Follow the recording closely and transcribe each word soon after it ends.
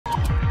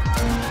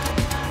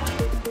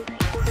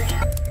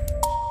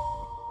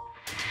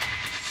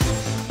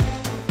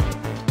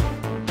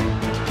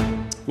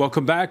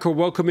Welcome back, or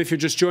welcome if you're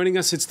just joining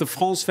us. It's the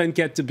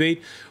FOURQUET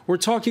debate. We're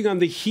talking on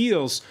the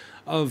heels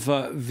of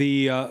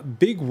the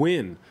big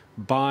win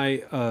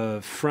by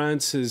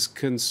France's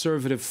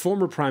conservative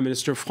former Prime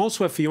Minister,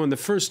 François Fillon, in the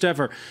first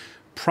ever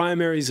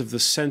primaries of the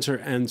center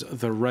and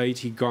the right.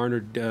 He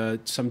garnered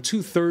some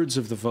 2/3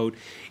 of the vote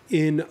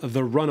in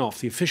the runoff,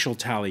 the official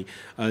tally,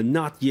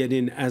 not yet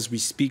in as we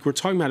speak. We're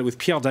talking about it with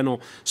Pierre Danon,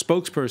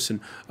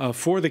 spokesperson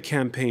for the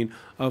campaign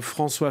of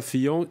François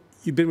Fillon.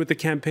 You've been with the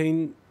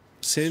campaign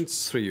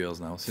since 3 years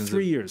now. Since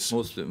 3 years.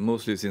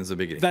 Mostly since the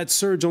beginning. That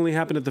surge only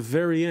happened at the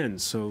very end,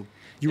 so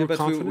you were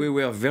confident? We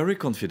were very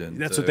confident.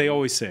 That's what they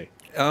always say.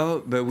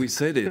 Oh, but we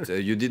said it.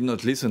 You did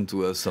not listen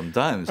to us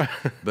sometimes,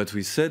 but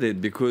we said it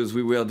because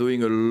we were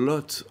doing a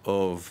lot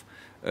of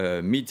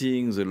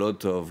meetings, a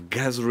lot of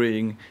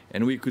gathering,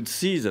 and we could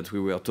see that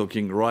we were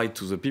talking right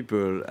to the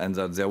people and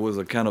that there was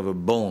a kind of a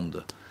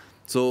bond.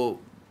 So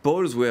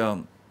polls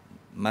were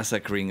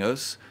massacring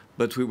us,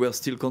 but we were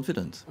still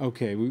confident.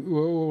 Okay,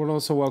 we'll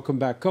also welcome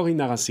back Corinne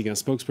Narassigan,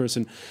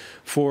 spokesperson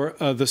for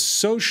the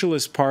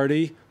Socialist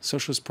Party.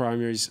 Socialist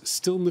primaries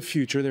still in the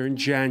future. They're in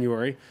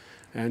January.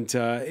 And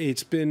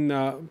it's been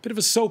a bit of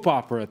a soap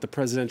opera at the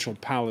presidential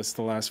palace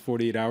the last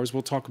 48 hours.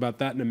 We'll talk about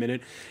that in a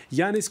minute.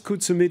 Yannis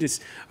Koutsoumidis,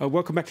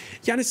 welcome back.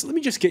 Yannis, let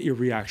me just get your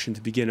reaction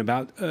to begin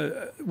about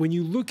when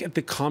you look at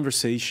the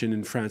conversation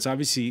in France.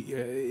 Obviously,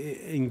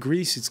 in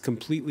Greece, it's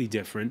completely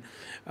different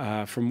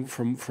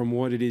from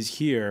what it is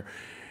here.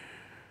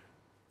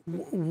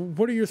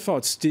 What are your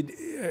thoughts? Did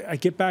I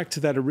get back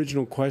to that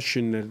original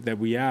question that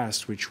we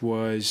asked, which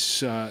was,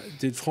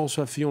 did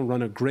François Fillon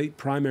run a great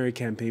primary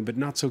campaign, but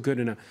not so good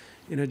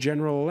in a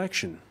general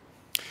election?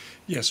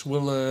 Yes,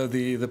 well,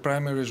 the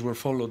primaries were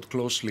followed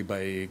closely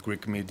by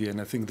Greek media,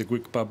 and I think the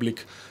Greek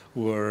public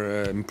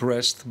were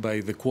impressed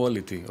by the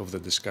quality of the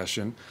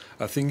discussion.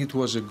 I think it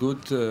was a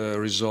good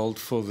result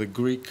for the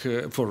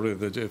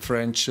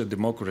French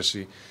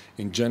democracy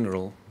in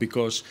general,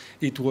 because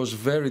it was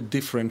very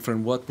different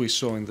from what we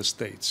saw in the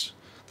States.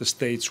 The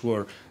States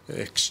were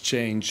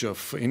exchange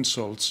of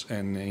insults,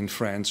 and in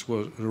France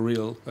was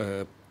real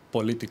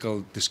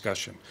political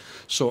discussion.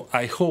 So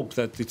I hope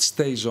that it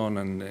stays on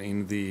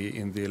in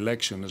the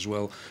election as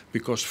well,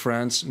 because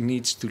France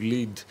needs to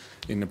lead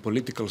in a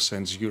political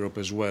sense Europe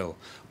as well.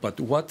 But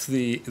what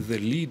the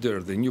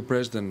leader, the new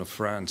president of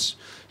France,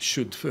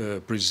 should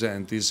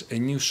present is a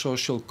new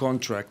social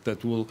contract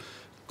that will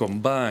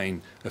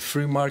combine a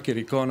free market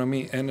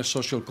economy and a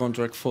social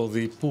contract for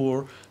the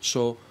poor.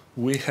 So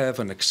we have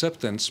an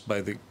acceptance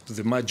by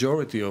the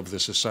majority of the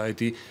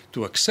society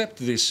to accept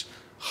these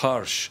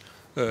harsh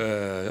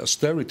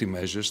austerity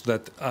measures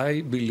that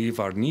I believe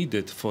are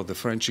needed for the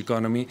French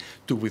economy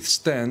to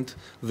withstand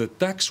the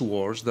tax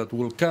wars that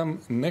will come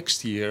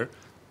next year,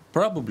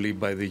 probably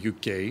by the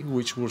UK,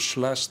 which will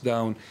slash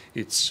down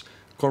its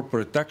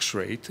corporate tax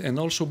rate, and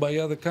also by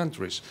other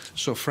countries.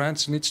 So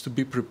France needs to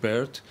be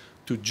prepared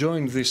to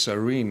join this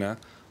arena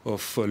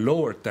of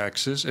lower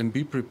taxes and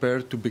be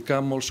prepared to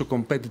become also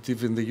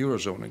competitive in the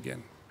Eurozone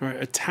again. All right,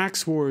 a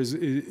tax war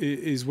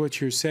is what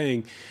you're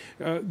saying.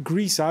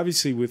 Greece,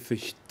 obviously, with the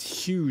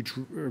huge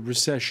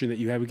recession that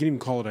you had, we can even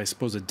call it, I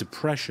suppose, a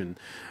depression.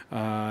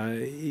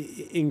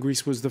 In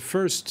Greece was the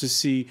first to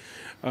see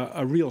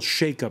a real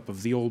shakeup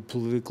of the old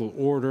political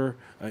order.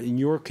 In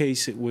your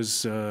case, it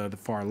was the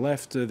far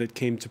left that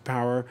came to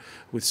power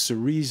with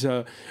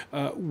Syriza.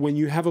 When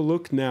you have a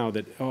look now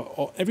that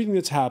everything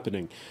that's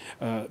happening,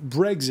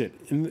 Brexit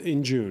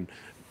in June,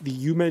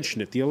 you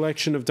mentioned it, the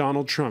election of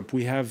Donald Trump.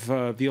 We have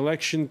the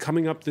election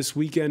coming up this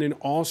weekend in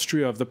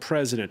Austria of the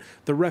president,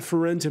 the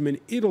referendum in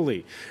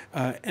Italy,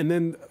 and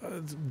then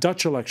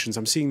Dutch elections.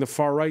 I'm seeing the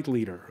far-right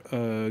leader,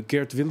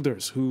 Geert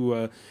Wilders,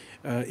 who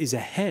is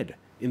ahead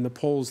in the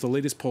polls, the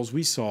latest polls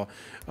we saw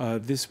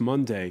this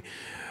Monday.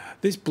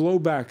 This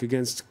blowback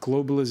against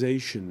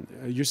globalization,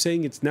 you're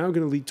saying it's now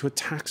going to lead to a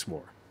tax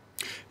war.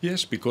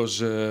 Yes, because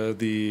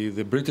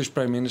the British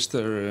Prime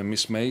Minister,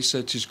 Miss May,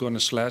 said she's going to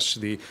slash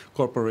the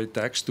corporate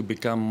tax to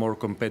become more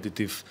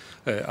competitive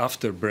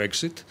after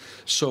Brexit.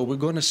 So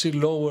we're going to see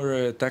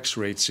lower tax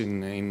rates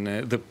in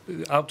the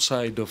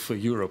outside of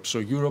Europe. So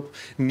Europe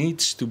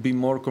needs to be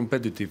more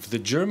competitive. The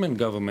German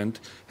government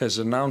has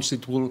announced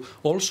it will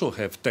also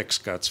have tax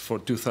cuts for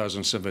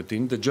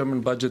 2017. The German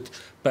budget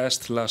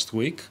passed last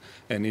week,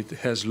 and it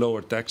has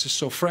lower taxes.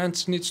 So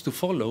France needs to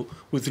follow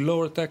with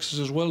lower taxes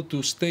as well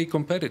to stay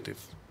competitive.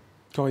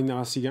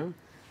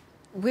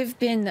 We've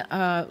been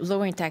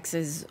lowering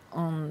taxes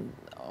in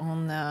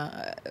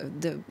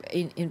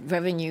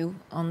revenue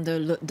on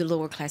the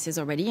lower classes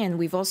already, and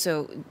we've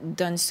also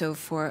done so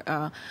for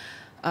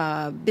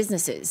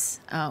businesses,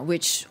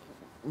 which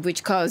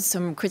caused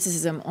some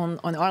criticism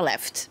on our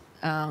left.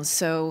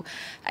 So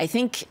I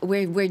think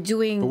we're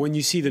doing. But when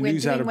you see the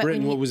news out of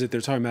Britain, what was it?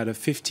 They're talking about a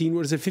 15,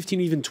 what is it,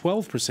 15, even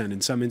 12%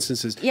 in some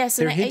instances. Yes,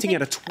 they're hinting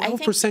at a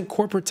 12%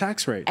 corporate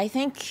tax rate. I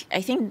think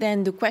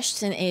then the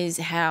question is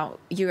how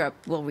Europe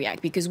will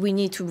react, because we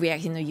need to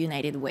react in a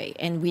united way,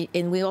 and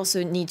we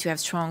also need to have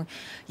strong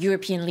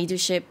European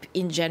leadership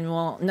in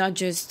general, not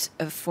just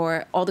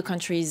for all the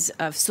countries,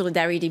 of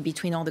solidarity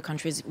between all the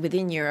countries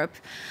within Europe,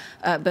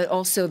 but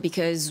also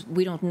because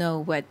we don't know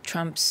what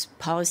Trump's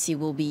policy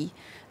will be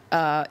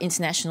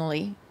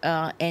internationally,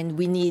 and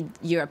we need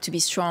Europe to be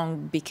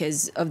strong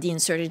because of the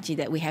uncertainty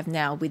that we have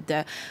now with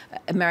the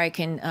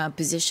American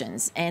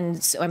positions.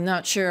 And so I'm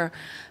not sure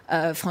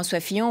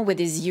François Fillon, with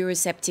his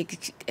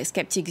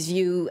Eurosceptic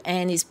view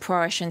and his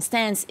pro-Russian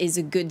stance, is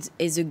a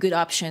good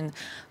option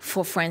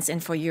for France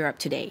and for Europe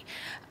today.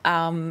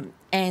 And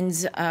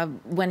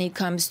when it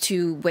comes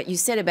to what you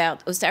said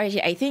about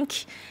austerity, I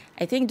think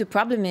the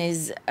problem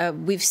is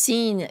we've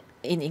seen,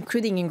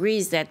 including in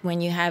Greece, that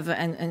when you have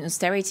an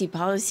austerity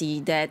policy,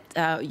 that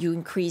you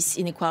increase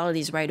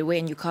inequalities right away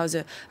and you cause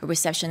a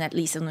recession, at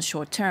least in the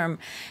short term.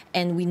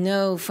 And we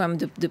know from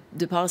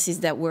the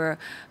policies that were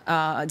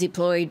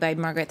deployed by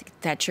Margaret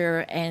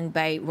Thatcher and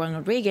by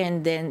Ronald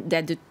Reagan, then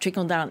that the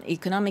trickle-down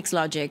economics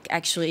logic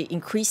actually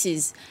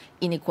increases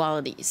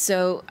inequality.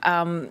 So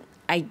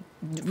I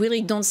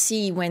really don't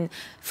see, when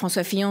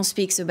François Fillon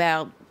speaks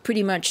about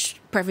pretty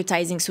much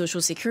privatizing social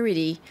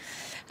security,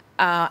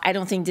 I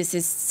don't think this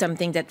is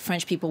something that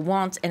French people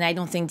want, and I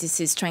don't think this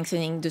is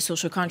strengthening the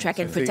social contract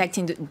and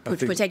protecting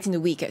the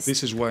weakest.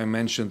 This is why I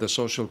mentioned the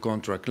social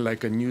contract,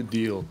 like a new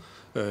deal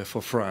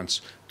for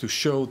France, to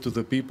show to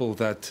the people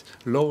that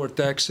lower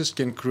taxes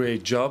can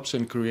create jobs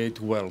and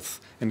create wealth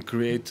and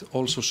create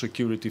also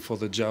security for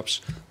the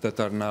jobs that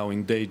are now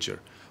in danger.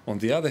 On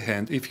the other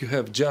hand, if you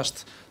have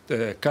just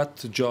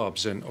cut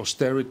jobs and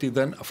austerity,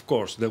 then of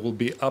course there will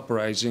be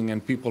uprising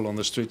and people on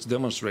the streets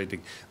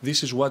demonstrating.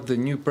 This is what the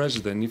new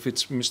president, if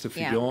it's Mr.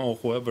 Fillon or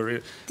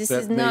whoever, this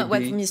is not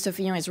what Mr.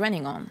 Fillon is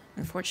running on,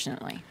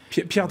 unfortunately.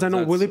 Pierre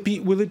Danon, will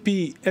it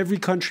be every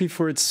country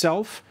for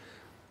itself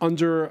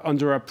under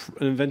an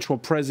eventual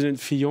President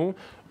Fillon,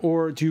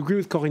 or do you agree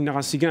with Corinne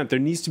Narassiguin? There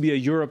needs to be a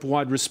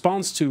Europe-wide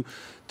response to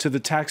the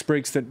tax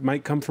breaks that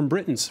might come from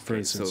Britain, for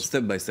instance. So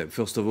step by step.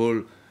 First of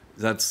all,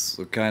 that's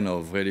a kind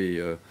of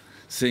really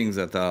things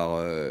that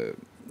are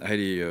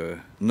really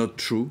not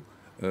true.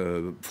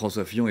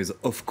 François Fillon is,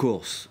 of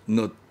course,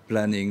 not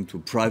planning to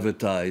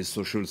privatize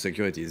social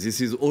security. This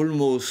is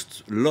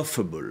almost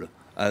laughable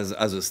as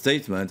a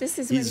statement.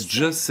 He's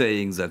just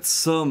saying that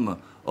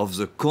some of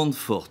the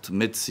comfort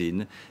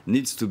medicine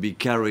needs to be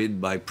carried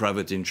by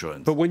private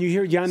insurance. But when you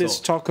hear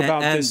Yannis talk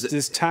about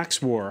this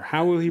tax war,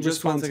 how will he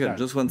respond to that?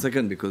 Just 1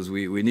 second, because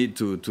we need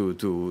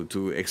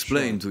to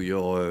explain to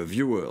your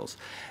viewers.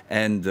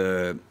 And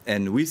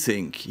he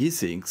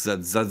thinks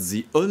that that's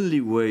the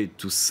only way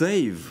to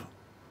save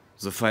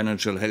the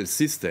financial health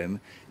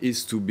system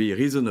is to be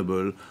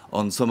reasonable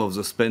on some of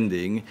the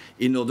spending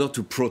in order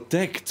to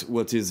protect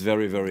what is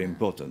very, very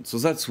important. So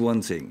that's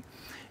one thing.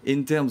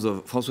 In terms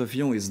of, François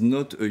Fillon is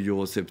not a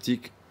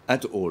Eurosceptic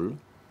at all,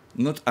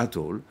 not at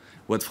all.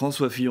 What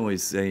François Fillon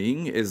is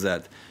saying is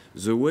that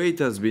the way it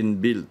has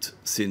been built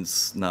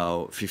since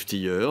now 50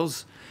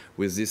 years,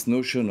 with this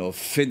notion of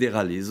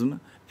federalism,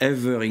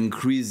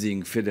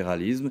 ever-increasing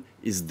federalism,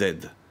 is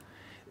dead.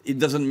 It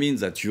doesn't mean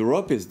that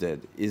Europe is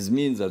dead. It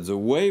means that the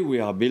way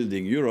we are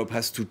building Europe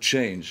has to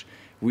change.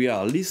 We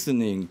are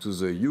listening to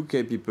the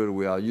UK people,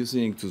 we are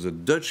listening to the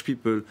Dutch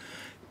people.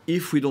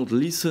 If we don't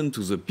listen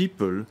to the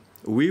people,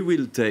 we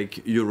will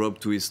take Europe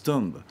to its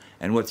tomb.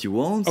 And what he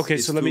wants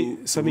is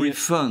to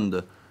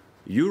refund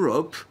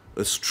Europe,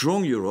 a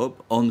strong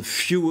Europe, on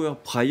fewer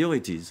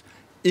priorities,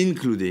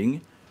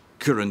 including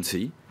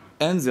currency,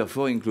 and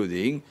therefore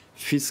including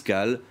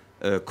fiscal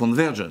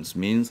convergence,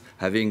 means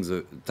having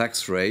the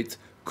tax rate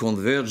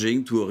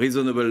converging to a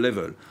reasonable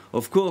level.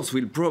 Of course,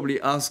 we'll probably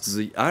ask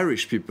the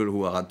Irish people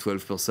who are at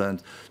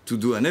 12% to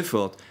do an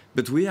effort,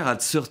 but we are at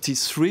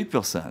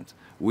 33%.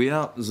 We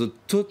are the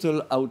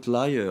total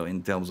outlier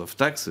in terms of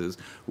taxes.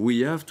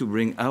 We have to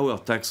bring our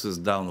taxes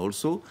down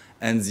also,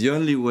 and the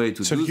only way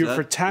to do that is to cut spending. So you're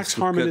for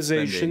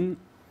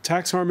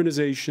tax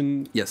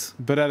harmonization, yes,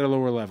 but at a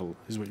lower level,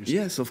 is what you're saying?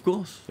 Yes, of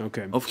course.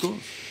 Okay. Of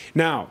course.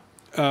 Now,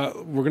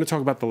 we're going to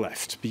talk about the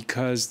left,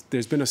 because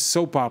there's been a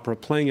soap opera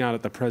playing out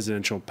at the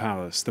presidential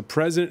palace. The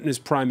president and his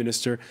prime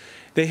minister,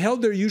 they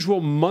held their usual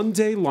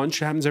Monday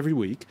lunch. It happens every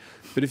week.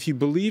 But if you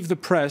believe the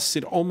press,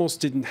 it almost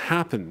didn't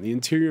happen. The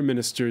interior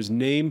minister's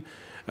name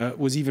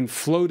was even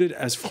floated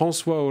as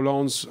François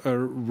Hollande's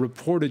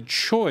reported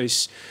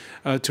choice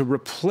to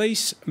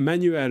replace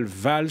Manuel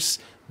Valls.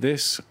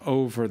 This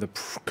over the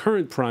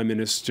current prime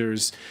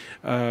minister's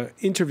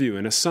interview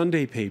in a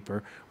Sunday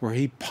paper where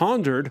he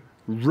pondered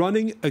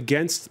running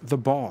against the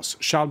boss.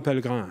 Charles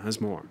Pellegrin has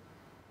more.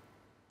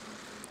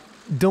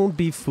 Don't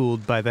be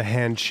fooled by the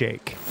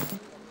handshake.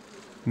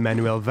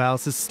 Manuel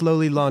Valls is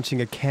slowly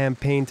launching a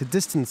campaign to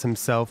distance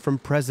himself from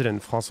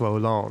President François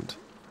Hollande.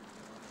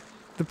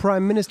 The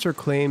Prime Minister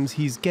claims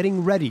he's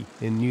getting ready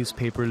in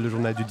newspaper Le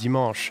Journal du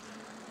Dimanche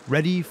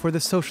ready for the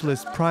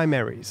Socialist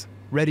primaries,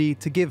 ready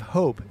to give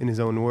hope, in his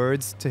own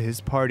words, to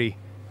his party.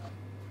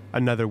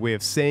 Another way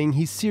of saying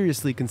he's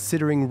seriously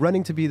considering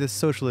running to be the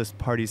Socialist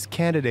Party's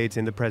candidate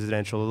in the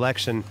presidential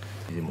election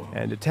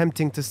and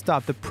attempting to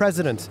stop the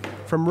president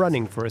from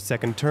running for a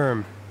second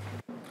term.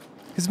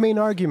 His main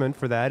argument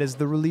for that is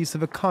the release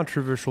of a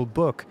controversial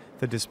book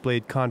that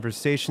displayed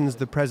conversations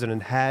the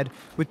president had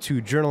with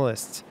two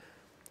journalists.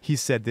 He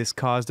said this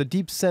caused a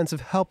deep sense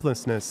of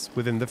helplessness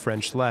within the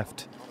French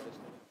left.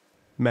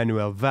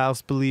 Manuel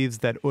Valls believes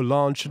that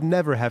Hollande should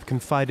never have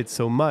confided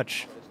so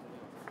much.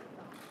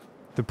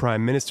 The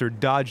Prime Minister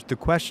dodged the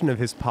question of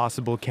his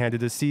possible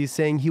candidacy,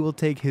 saying he will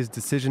take his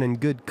decision in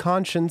good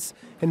conscience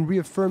and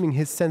reaffirming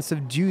his sense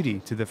of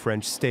duty to the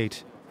French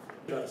state.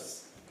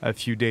 A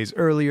few days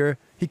earlier,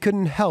 he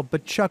couldn't help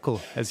but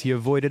chuckle as he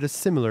avoided a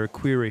similar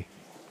query.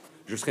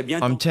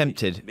 I'm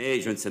tempted,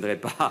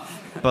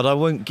 but I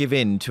won't give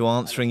in to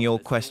answering your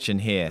question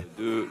here.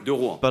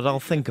 But I'll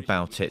think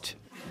about it.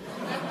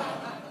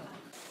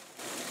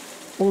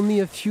 Only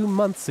a few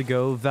months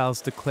ago,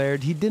 Valls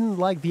declared he didn't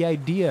like the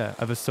idea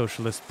of a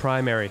socialist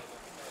primary.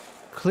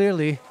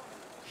 Clearly,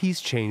 he's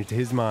changed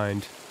his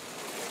mind.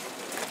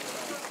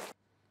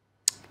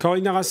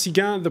 Corinne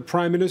Narassiguin, the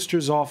Prime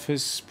Minister's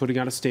office, putting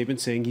out a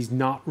statement saying he's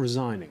not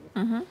resigning.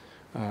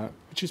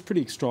 Which is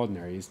pretty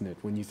extraordinary, isn't it,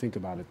 when you think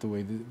about it, the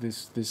way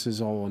this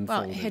is all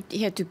unfolding. Well,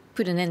 he had to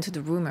put an end to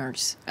the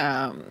rumors.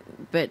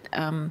 But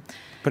I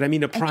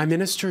mean, a Prime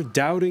Minister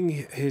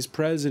doubting his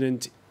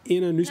president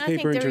in a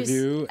newspaper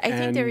interview. I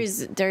think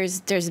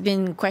there's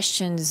been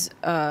questions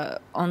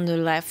on the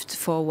left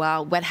for a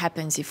while. What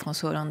happens if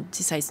François Hollande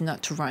decides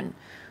not to run?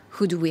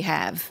 Who do we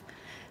have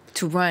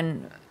to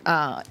run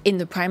in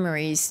the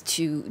primaries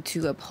to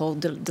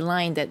uphold the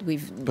line that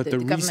we've... But the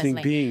reasoning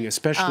being,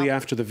 especially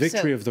after the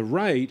victory of the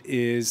right,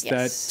 is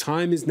that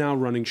time is now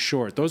running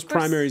short. Those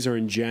primaries are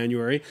in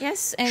January.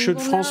 Yes, and should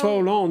François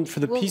Hollande, for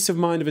the peace of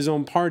mind of his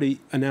own party,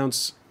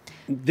 announce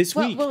this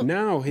week,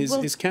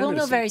 his candidacy? We'll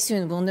know very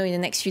soon. We'll know in the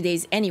next few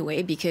days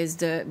anyway, because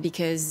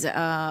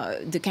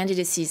the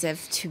candidacies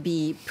have to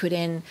be put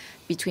in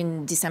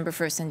between December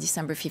 1st and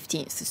December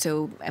 15th.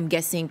 So I'm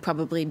guessing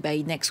probably by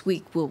next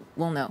week we'll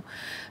know.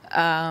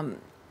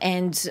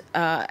 And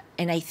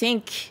I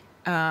think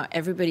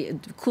everybody,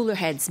 cooler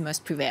heads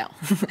must prevail.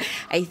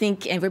 I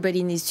think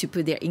everybody needs to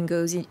put their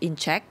egos in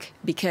check,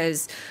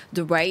 because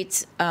the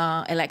right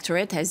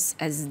electorate has,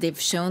 as they've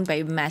shown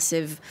by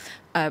massive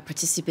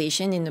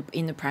participation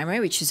in the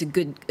primary, which is a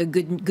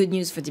good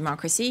news for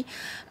democracy,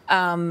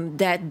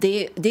 that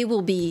they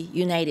will be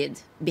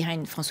united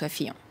behind François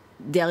Fillon.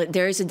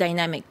 There is a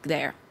dynamic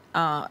there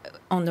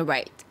on the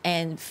right,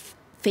 and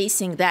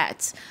facing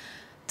that,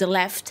 the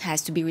left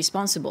has to be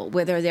responsible,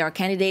 whether they are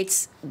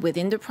candidates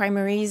within the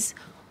primaries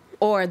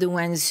or the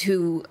ones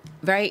who,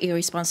 very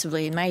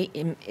irresponsibly, in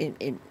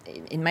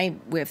my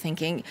way of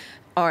thinking,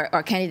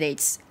 are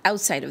candidates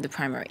outside of the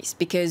primaries,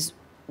 because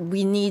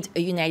we need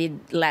a united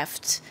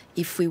left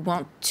if we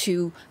want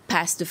to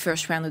pass the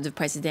first round of the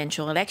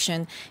presidential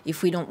election,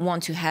 if we don't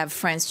want to have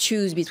France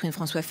choose between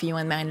François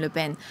Fillon and Marine Le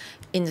Pen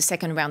in the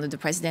second round of the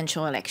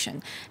presidential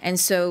election. And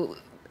so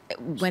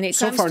when it comes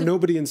so far, to...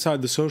 nobody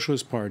inside the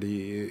Socialist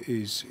Party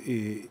has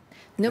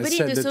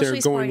said that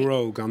they're going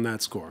rogue on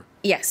that score.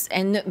 Yes,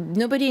 and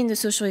nobody in the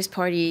Socialist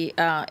Party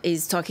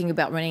is talking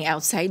about running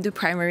outside the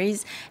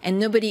primaries, and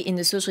nobody in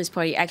the Socialist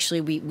Party,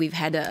 actually, we've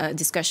had a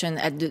discussion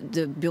at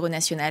the Bureau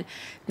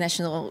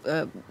National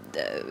Bureau.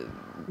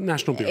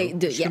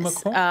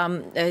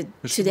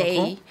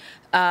 Today.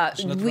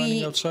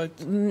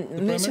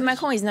 Monsieur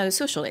Macron is not a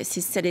socialist.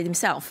 He said it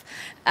himself,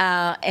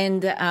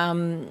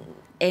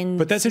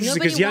 but that's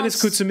interesting, because Yann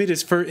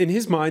Koutsoumidis, in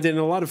his mind and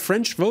in a lot of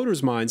French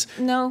voters' minds,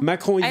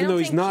 Macron, even though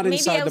he's not inside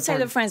the party. Maybe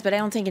outside of France, but I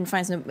don't think in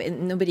France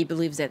nobody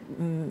believes that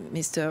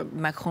Mr.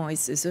 Macron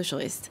is a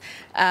socialist.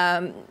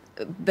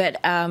 But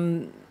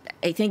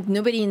I think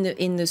nobody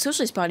in the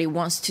Socialist Party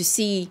wants to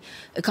see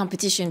a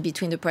competition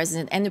between the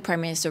president and the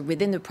prime minister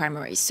within the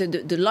primaries. So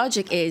the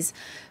logic is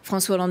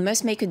François Hollande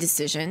must make a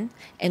decision,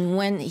 and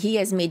when he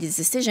has made his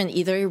decision,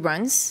 either he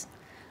runs,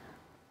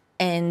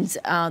 and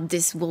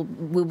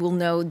we will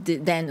know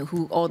then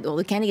who all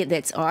the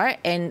candidates are.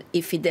 And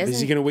if he doesn't...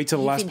 Is he going to wait till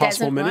the last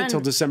possible minute,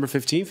 till December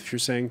 15th, if you're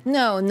saying?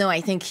 No, I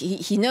think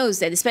he knows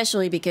that,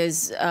 especially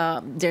because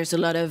there's a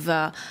lot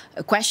of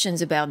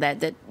questions about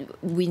that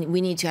we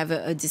need to have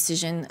a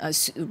decision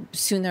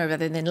sooner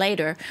rather than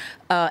later.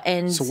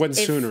 So when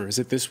sooner? Is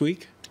it this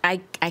week? I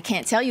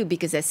can't tell you,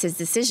 because that's his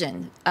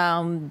decision,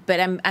 but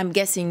I'm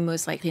guessing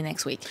most likely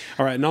next week.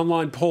 All right, an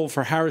online poll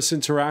for Harris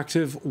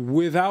Interactive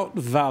without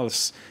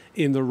Valls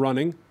in the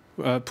running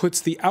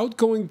puts the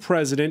outgoing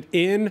president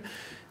in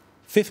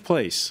 5th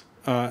place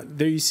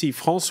there you see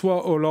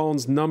François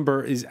Hollande's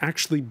number is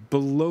actually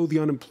below the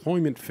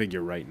unemployment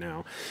figure right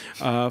now.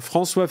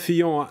 François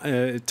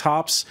Fillon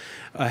tops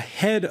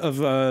ahead of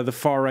the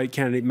far-right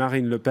candidate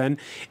Marine Le Pen.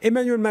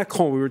 Emmanuel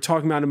Macron, we were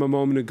talking about him a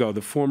moment ago,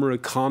 the former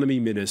economy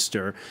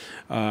minister,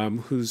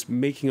 who's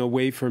making a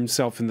way for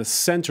himself in the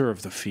center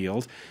of the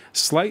field,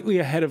 slightly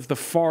ahead of the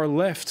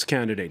far-left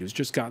candidate who's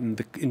just gotten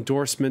the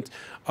endorsement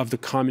of the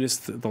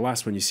communists. The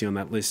last one you see on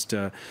that list,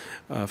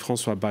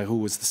 François Bayrou,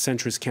 was the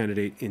centrist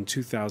candidate in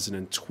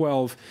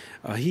 2012.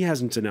 He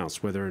hasn't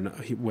announced whether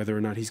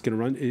or not he's going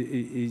to run.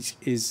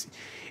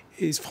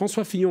 Is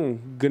François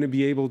Fillon going to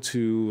be able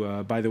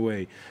to, by the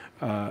way,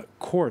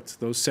 court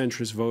those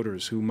centrist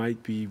voters who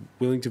might be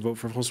willing to vote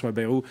for François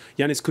Bayrou?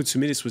 Yannis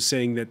Koutsoumidis was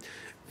saying that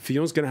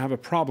Fillon's going to have a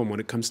problem when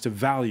it comes to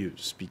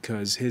values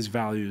because his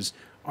values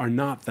are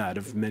not that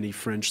of many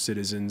French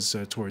citizens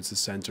towards the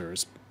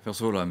centers.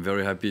 First of all, I'm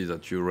very happy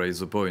that you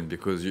raised the point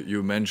because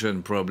you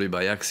mentioned probably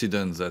by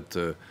accident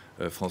that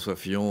François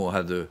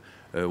Fillon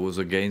was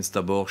against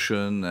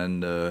abortion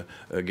and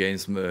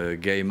against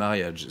gay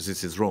marriage.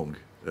 This is wrong.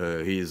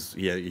 He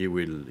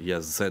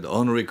has said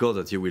on record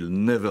that he will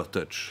never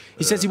touch.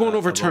 He says he won't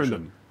overturn abortion.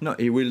 them. No,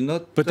 he will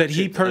not. But that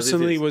he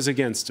personally was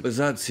against it. But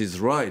that's his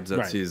right.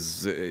 That's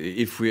his.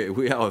 If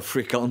we are a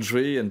free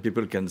country and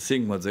people can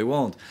think what they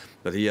want,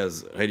 but he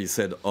has already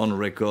said on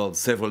record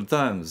several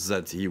times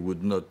that he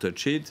would not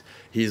touch it.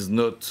 He's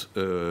not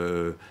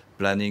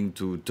planning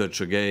to touch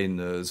again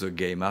the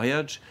gay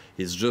marriage.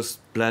 He's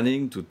just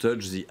planning to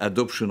touch the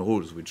adoption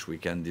rules, which we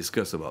can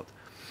discuss about.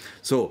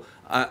 So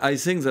I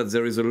think that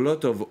there is a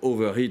lot of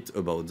overheat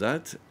about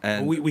that,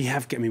 and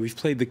we've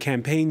played the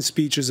campaign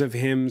speeches of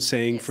him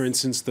saying, for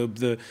instance,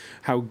 the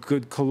how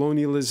good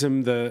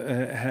colonialism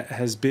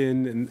has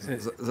been,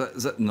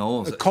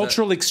 and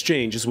cultural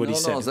exchange is what he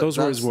said. Those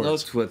were his words.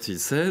 That's not what he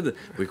said.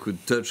 We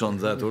could touch on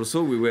that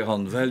also. We were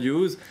on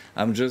values.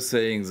 I'm just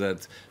saying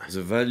that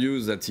the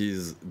values that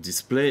he's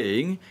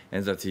displaying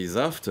and that he's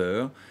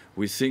after,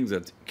 we think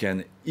that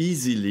can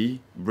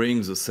easily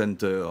bring the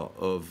center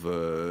of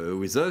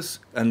with us.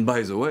 And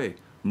by the way,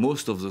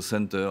 most of the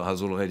center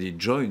has already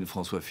joined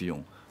François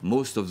Fillon.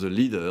 Most of the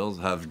leaders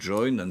have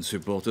joined and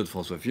supported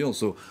François Fillon.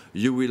 So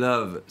you will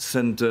have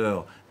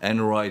center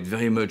and right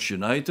very much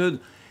united.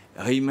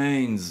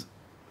 Remains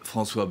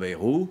François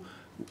Bayrou.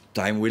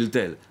 Time will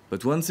tell.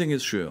 But one thing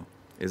is sure,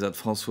 is that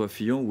François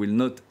Fillon will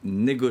not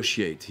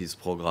negotiate his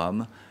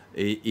program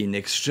in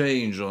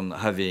exchange on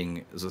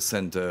having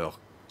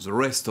the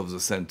rest of the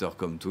center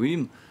come to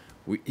him.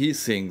 He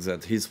thinks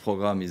that his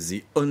program is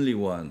the only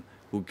one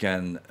who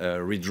can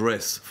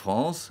redress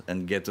France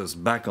and get us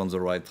back on the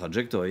right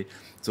trajectory.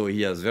 So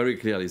he has very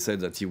clearly said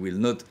that he will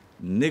not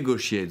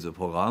negotiate the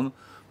program.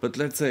 But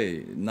let's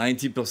say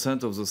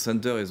 90% of the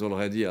center is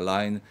already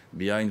aligned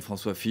behind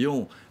François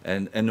Fillon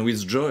and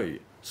with joy.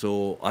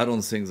 So I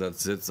don't think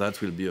that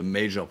will be a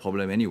major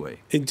problem anyway.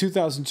 In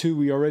 2002,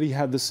 we already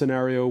had the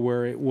scenario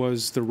where it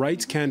was the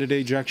right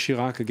candidate, Jacques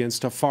Chirac,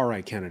 against a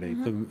far-right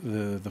candidate,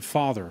 the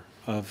father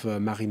of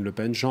Marine Le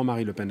Pen,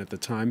 Jean-Marie Le Pen at the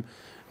time.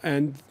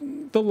 And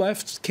the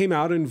left came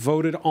out and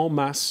voted en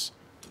masse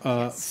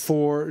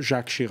for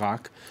Jacques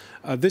Chirac.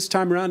 This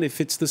time around,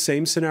 if it's the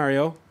same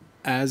scenario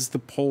as the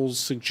polls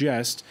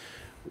suggest,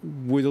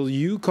 will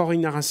you,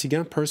 Corinne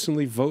Narassiguin,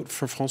 personally vote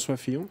for François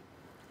Fillon?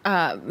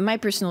 My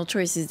personal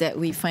choice is that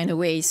we find a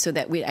way so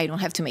that I don't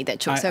have to make that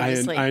choice,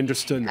 obviously. I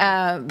understood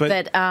that.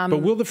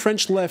 But will the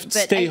French left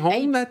stay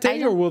home that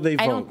day, or will they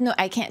vote? I don't know.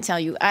 I can't tell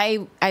you.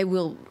 I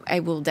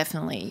will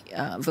definitely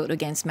vote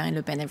against Marine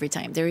Le Pen every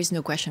time. There is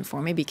no question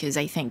for me because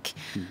I think,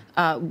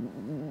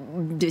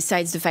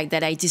 besides the fact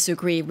that I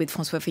disagree with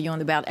François Fillon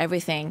about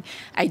everything,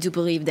 I do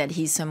believe that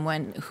he's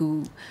someone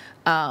who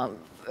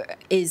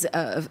is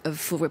a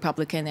full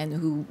Republican and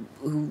who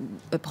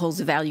upholds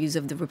the values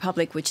of the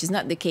Republic, which is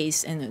not the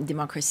case in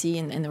democracy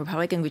and the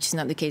Republican, which is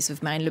not the case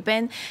of Marine Le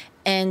Pen.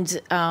 And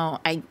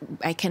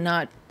I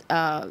cannot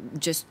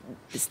just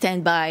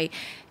stand by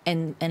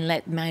and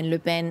let Marine Le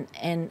Pen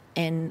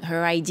and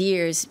her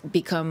ideas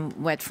become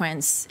what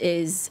France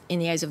is in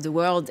the eyes of the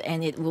world,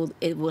 and it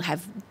will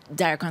have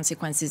dire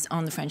consequences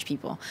on the French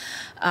people.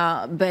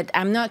 But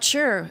I'm not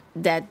sure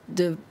that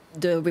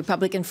the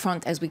Republican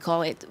front, as we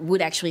call it,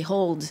 would actually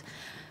hold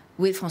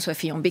with François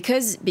Fillon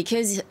because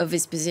of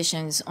his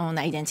positions on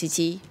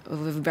identity,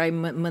 of a very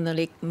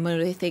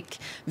monolithic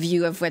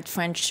view of what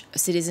French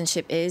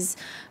citizenship is,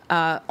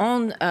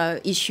 on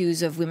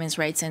issues of women's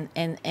rights and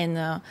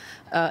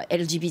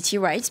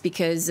LGBT rights,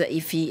 because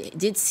if he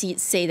did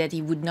say that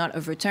he would not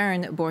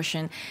overturn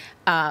abortion,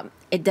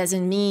 it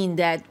doesn't mean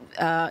that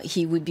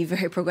he would be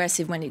very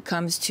progressive when it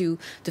comes to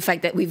the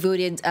fact that we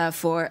voted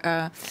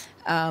for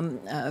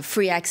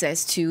free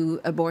access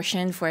to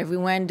abortion for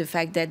everyone, the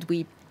fact that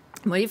we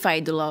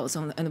modified the laws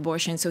on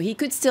abortion, so he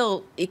could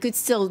still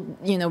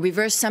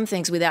reverse some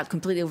things without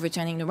completely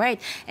overturning the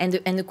right. And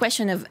the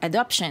question of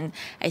adoption,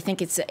 I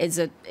think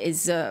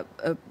is a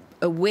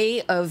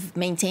way of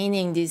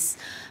maintaining these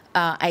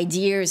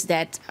ideas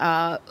that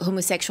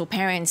homosexual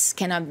parents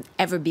cannot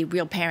ever be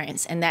real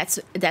parents, and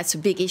that's a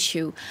big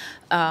issue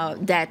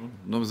that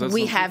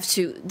we have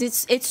to.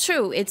 It's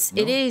true. It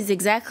is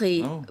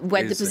exactly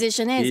what the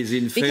position is. He's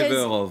in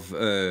favor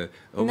of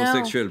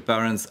homosexual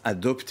parents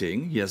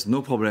adopting. He has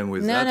no problem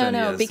with that, and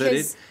he has said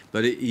it.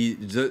 But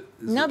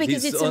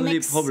his only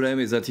problem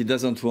is that he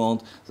doesn't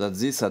want that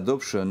this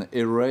adoption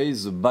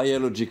erase the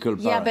biological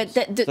parents.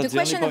 Yeah, but the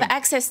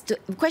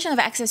question of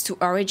access to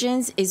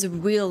origins is a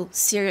real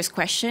serious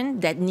question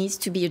that needs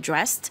to be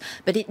addressed.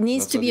 But it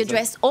needs to be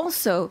addressed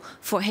also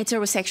for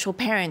heterosexual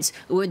parents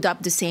who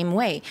adopt the same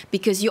way,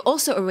 because you're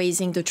also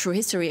erasing the true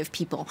history of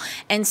people.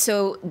 And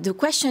so the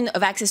question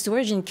of access to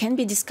origin can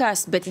be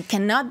discussed, but it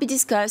cannot be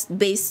discussed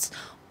based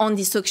on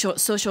the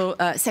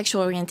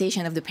sexual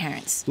orientation of the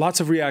parents. Lots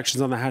of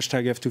reactions on the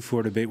hashtag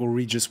F24 debate. We'll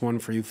read just one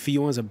for you.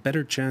 Fillon has a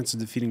better chance of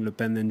defeating Le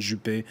Pen than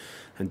Juppé,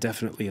 and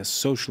definitely a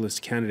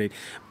socialist candidate.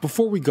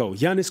 Before we go,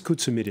 Yannis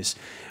Koutsoumidis.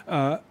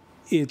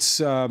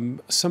 It's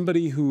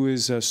somebody who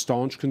is a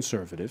staunch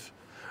conservative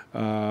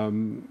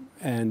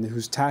and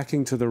who's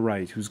tacking to the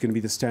right, who's going to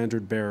be the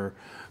standard bearer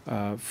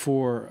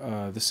for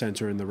the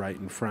center and the right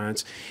in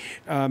France.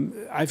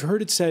 I've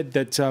heard it said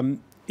that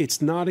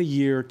it's not a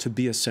year to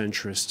be a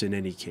centrist in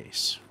any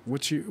case.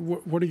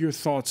 What are your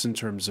thoughts in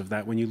terms of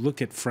that when you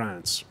look at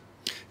France?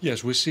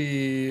 Yes, we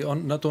see,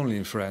 not only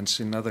in France,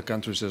 in other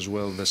countries as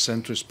well, the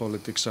centrist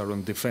politics are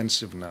on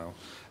defensive now.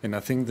 And I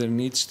think there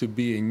needs to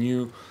be a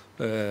new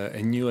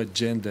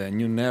agenda, a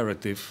new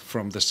narrative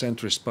from the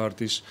centrist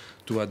parties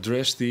to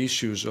address the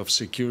issues of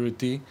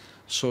security,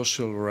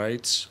 social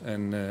rights,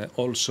 and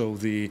also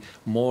the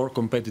more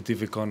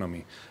competitive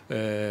economy.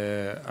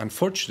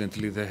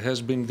 Unfortunately, there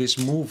has been this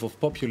move of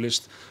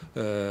populist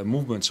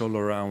movements all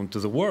around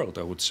the world,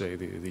 I would say,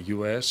 the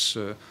US,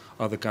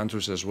 other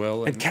countries as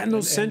well. And can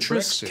those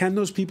centrists, can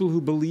those people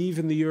who believe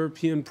in the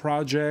European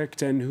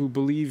project and who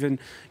believe in,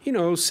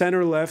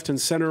 center-left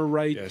and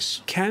center-right,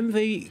 yes, can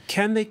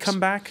they come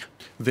back?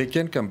 They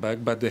can come back,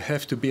 but they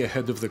have to be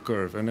ahead of the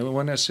curve. And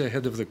when I say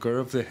ahead of the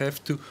curve, they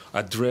have to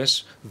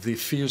address the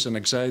fears and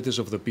anxieties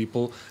of the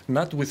people,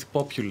 not with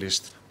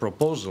populist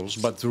proposals,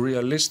 but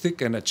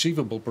realistic and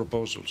achievable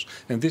proposals.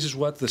 And this is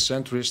what the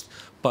centrist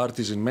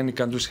parties in many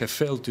countries have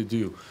failed to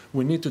do.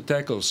 We need to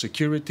tackle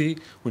security,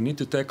 we need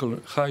to tackle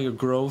higher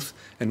growth,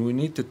 and we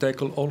need to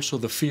tackle also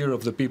the fear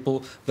of the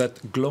people that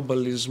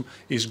globalism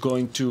is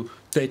going to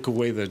take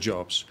away their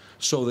jobs.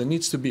 So there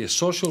needs to be a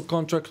social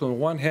contract on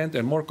one hand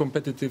and more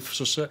competitive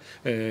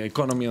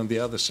economy on the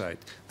other side.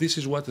 This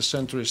is what the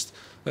centrist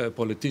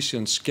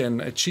politicians can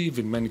achieve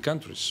in many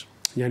countries.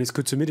 Yannis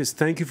Koutsoumidis,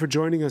 thank you for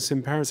joining us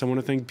in Paris. I want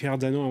to thank Pierre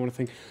Danon. I want to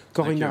thank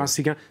Corinne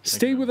Narassigan.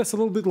 Stay with us a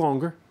little bit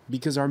longer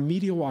because our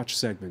Media Watch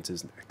segment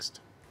is next.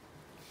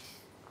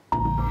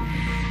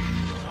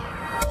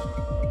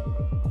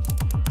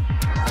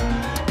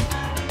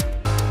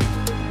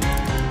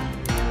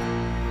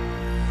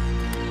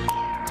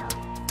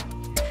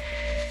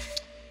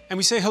 And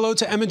we say hello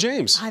to Emma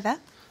James. Hi there.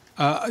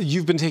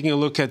 You've been taking a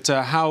look at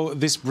how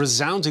this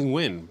resounding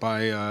win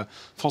by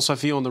François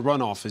Fillon in the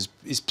runoff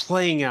is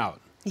playing out.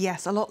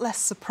 Yes, a lot less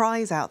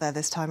surprise out there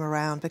this time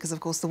around because, of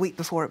course, the week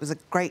before it was a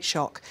great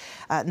shock.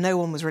 No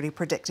one was really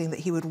predicting that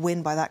he would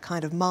win by that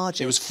kind of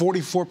margin. It was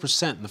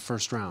 44% in the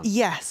first round.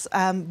 Yes,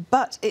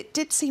 but it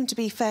did seem to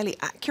be fairly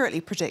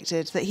accurately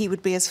predicted that he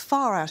would be as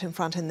far out in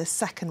front in this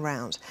second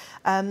round.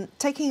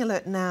 Taking a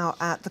look now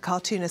at the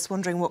cartoonist,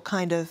 wondering what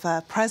kind of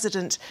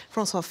president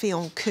François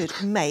Fillon could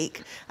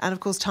make, and, of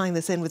course, tying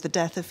this in with the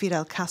death of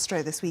Fidel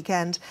Castro this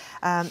weekend,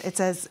 it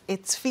says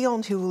it's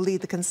Fillon who will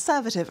lead the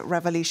conservative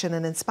revolution,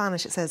 and in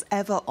Spanish it says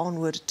ever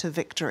onward to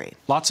victory.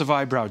 Lots of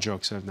eyebrow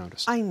jokes, I've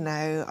noticed. I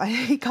know.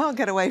 He can't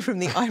get away from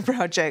the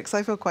eyebrow jokes.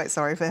 I feel quite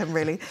sorry for him,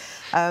 really,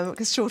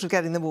 because short of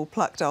getting them all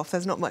plucked off,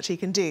 there's not much he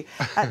can do.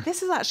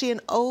 This is actually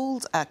an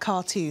old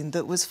cartoon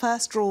that was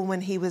first drawn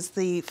when he was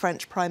the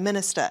French Prime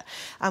Minister.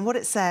 And what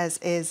it says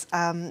is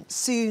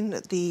soon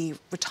the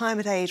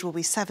retirement age will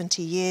be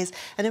 70 years.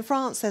 And in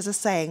France, there's a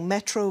saying,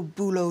 métro,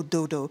 boulot,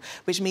 dodo,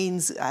 which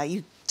means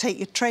you take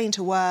your train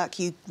to work,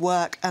 you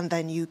work, and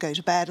then you go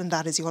to bed, and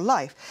that is your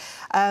life.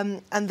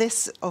 And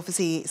this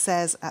obviously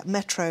says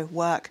metro,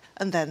 work,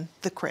 and then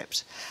the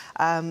crypt,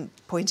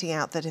 pointing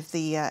out that if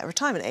the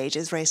retirement age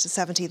is raised to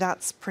 70,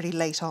 that's pretty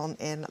late on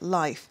in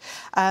life.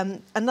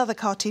 Another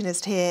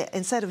cartoonist here,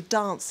 instead of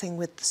dancing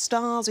with the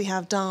stars, we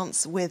have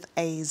dance with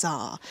a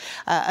czar.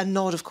 A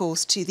nod, of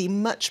course, to the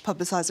much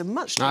publicised and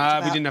much talked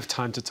about... We didn't have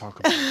time to talk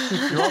about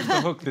it. You're off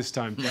the hook this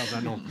time.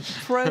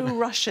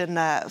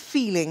 Pro-Russian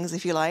feelings,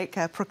 if you like,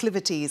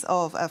 proclivities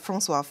of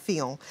François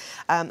Fillon.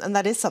 And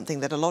that is something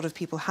that a lot of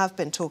people have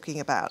been talking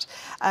about.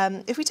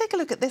 If we take a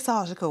look at this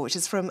article, which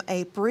is from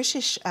a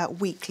British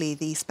weekly,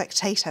 The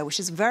Spectator, which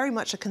is very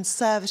much a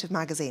conservative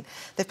magazine.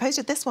 They've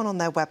posted this one on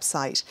their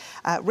website,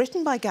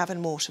 written by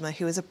Gavin Mortimer,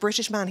 who is a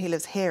British man who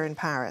lives here in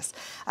Paris.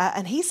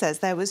 And he says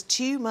there was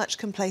too much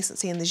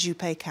complacency in the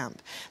Juppé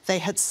camp. They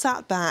had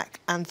sat back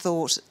and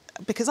thought,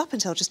 because up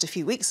until just a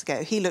few weeks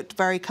ago, he looked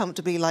very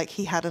comfortably like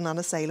he had an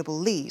unassailable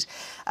lead.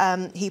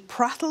 He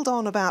prattled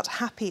on about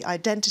happy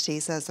identity,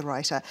 says the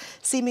writer,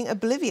 seeming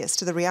oblivious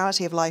to the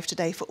reality of life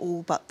today for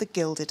all but the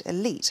gilded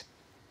elite.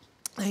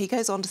 He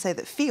goes on to say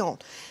that Fillon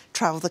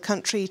travelled the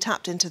country,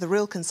 tapped into the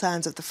real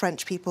concerns of the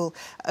French people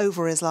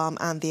over Islam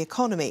and the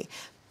economy.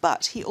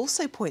 But he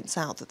also points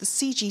out that the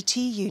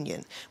CGT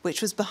union,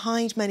 which was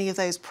behind many of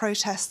those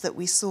protests that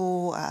we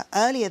saw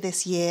earlier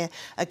this year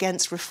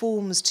against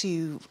reforms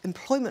to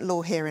employment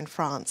law here in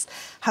France,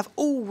 have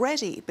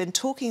already been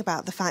talking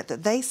about the fact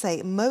that they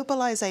say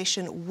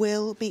mobilisation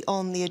will be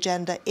on the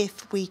agenda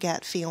if we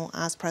get Fillon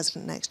as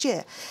president next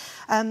year.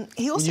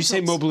 He also when you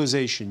say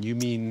mobilisation, you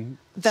mean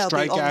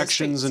strike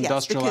actions,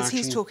 industrial because action?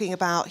 he's talking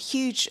about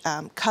huge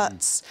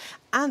cuts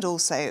and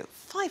also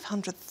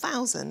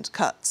 500,000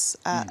 cuts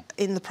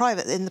in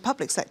the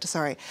public sector.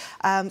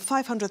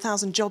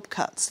 500,000 job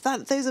cuts.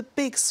 Those are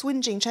big,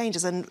 swinging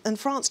changes, and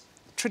France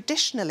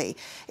traditionally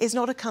is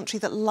not a country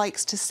that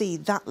likes to see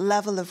that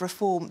level of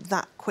reform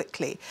that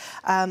quickly,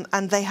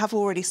 and they have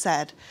already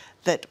said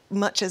that,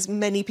 much as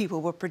many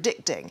people were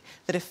predicting,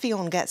 that if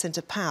Fillon gets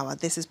into power,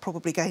 this is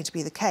probably going to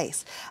be the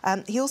case.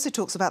 He also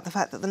talks about the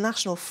fact that the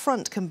National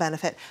Front can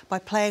benefit by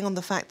playing on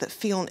the fact that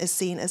Fillon is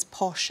seen as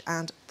posh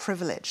and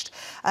privileged.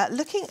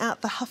 Looking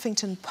at the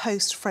Huffington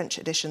Post French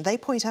edition, they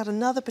point out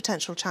another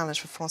potential challenge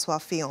for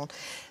François Fillon.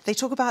 They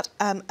talk about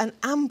an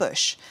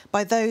ambush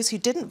by those who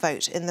didn't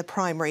vote in the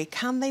primary.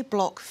 Can they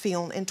block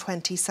Fillon in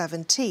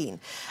 2017?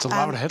 It's a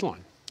loud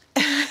headline.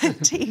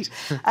 Indeed.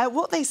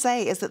 What they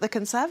say is that the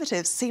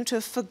Conservatives seem to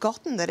have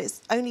forgotten that it's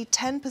only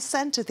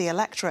 10% of the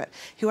electorate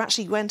who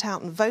actually went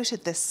out and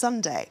voted this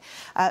Sunday.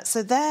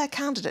 So their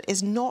candidate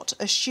is not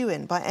a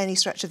shoo-in by any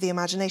stretch of the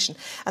imagination.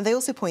 And they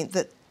also point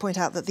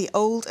out that the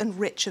old and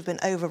rich have been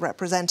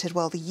overrepresented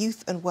while the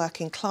youth and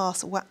working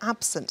class were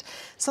absent.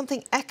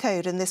 Something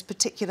echoed in this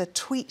particular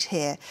tweet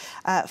here.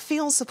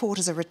 Fillon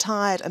supporters are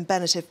retired and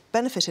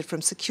benefited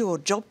from secure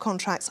job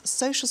contracts,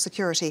 social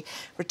security,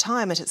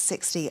 retirement at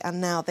 60,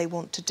 and now they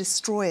want to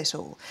destroy it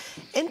all.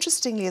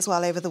 Interestingly as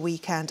well, over the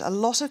weekend, a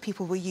lot of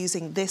people were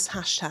using this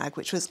hashtag,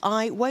 which was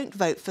I won't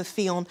vote for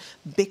Fillon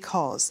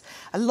because.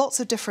 Lots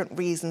of different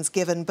reasons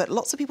given, but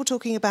lots of people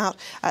talking about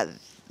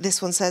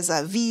this one says,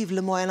 Vive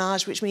le Moyen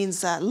Âge, which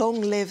means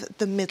long live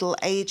the Middle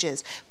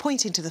Ages,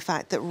 pointing to the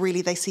fact that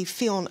really they see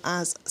Fillon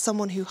as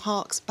someone who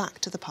harks back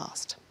to the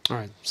past. All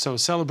right, so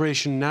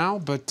celebration now,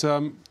 but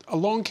a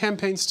long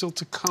campaign still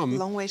to come.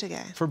 Long way to go.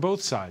 For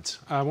both sides.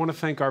 I want to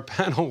thank our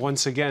panel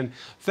once again.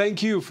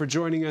 Thank you for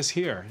joining us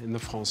here in the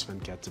France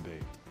 24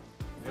 debate.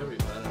 Very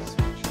fast.